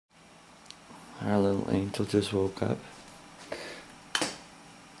Our little angel just woke up.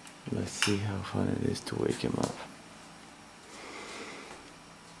 Let's see how fun it is to wake him up.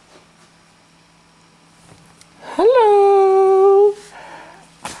 Hello!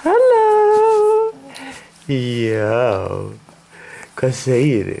 Hello! Yo!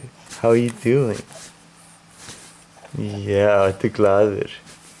 Gissur, how are you doing? Yeah, te glader.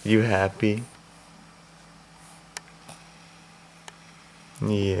 You happy?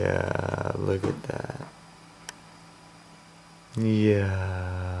 Yeah, look at that.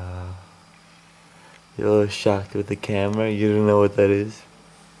 Yeah. You're a little shocked with the camera? You don't know what that is?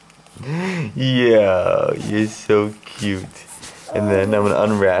 Yeah, you're so cute. And then I'm gonna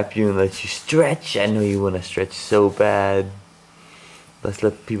unwrap you and let you stretch. I know you wanna stretch so bad. Let's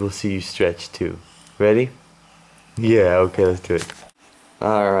let people see you stretch too. Ready? Yeah, okay, let's do it.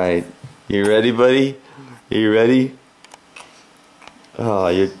 Alright. You ready, buddy? Are you ready? Oh,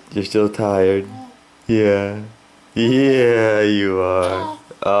 you're still tired. Yeah. Yeah, you are.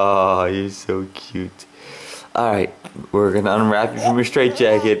 Oh, you're so cute. Alright, we're gonna unwrap you from your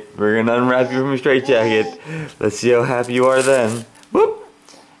straitjacket. We're gonna unwrap you from your straitjacket. Let's see how happy you are then. Whoop!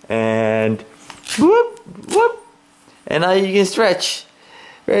 And whoop! Whoop! And now you can stretch.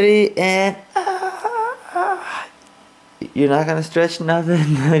 Ready? And you're not gonna stretch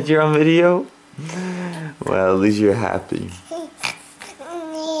nothing that you're on video? Well, at least you're happy.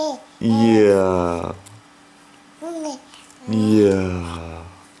 Yeah. Yeah.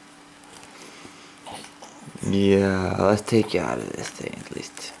 Yeah, let's take you out of this thing at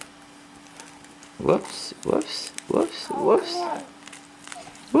least. Whoops, whoops, whoops, whoops.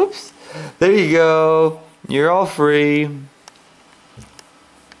 Whoops. There you go. You're all free.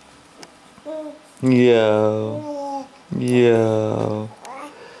 Yeah. Yeah.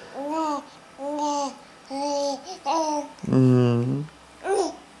 Mm-hmm.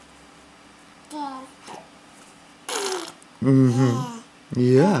 Mm-hmm.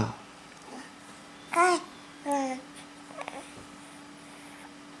 Yeah.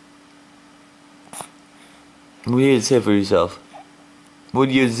 What do you have to say for yourself? What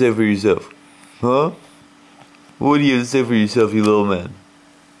do you have to say for yourself? Huh? What do you have to say for yourself, you little man?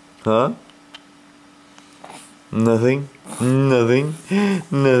 Huh? Nothing? Nothing?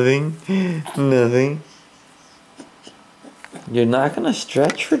 Nothing? Nothing? You're not gonna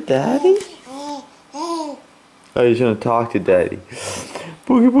stretch for daddy? Oh, you're gonna talk to daddy.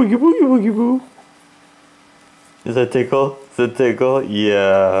 Boogie boogie boogie boogie boo. Is that tickle? Is that tickle?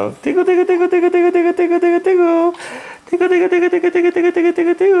 Yeah. Tickle tickle tickle tickle tickle tickle tickle tickle tickle. Tickle tickle tickle tickle tickle tickle tickle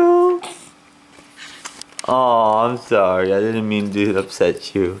tickle tickle. Oh, I'm sorry. I didn't mean to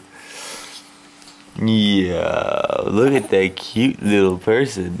upset you. Yeah. Look at that cute little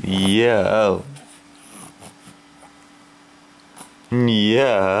person. Yeah.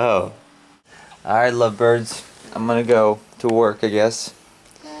 Yeah. Alright, lovebirds. I'm gonna go to work, I guess.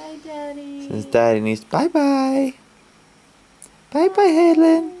 Bye, Daddy. Since Daddy needs. Bye bye. Bye bye,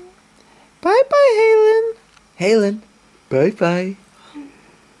 Halen. Bye bye, Halen. Halen. Bye bye.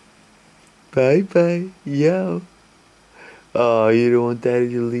 Bye bye. Yo. Oh, you don't want Daddy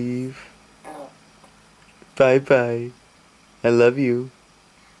to leave. Bye bye. I love you.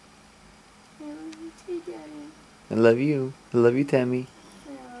 I love you too, Daddy. I love you. I love you, Tammy.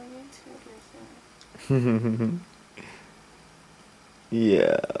 I love you too, Gissur.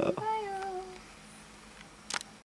 Yeah.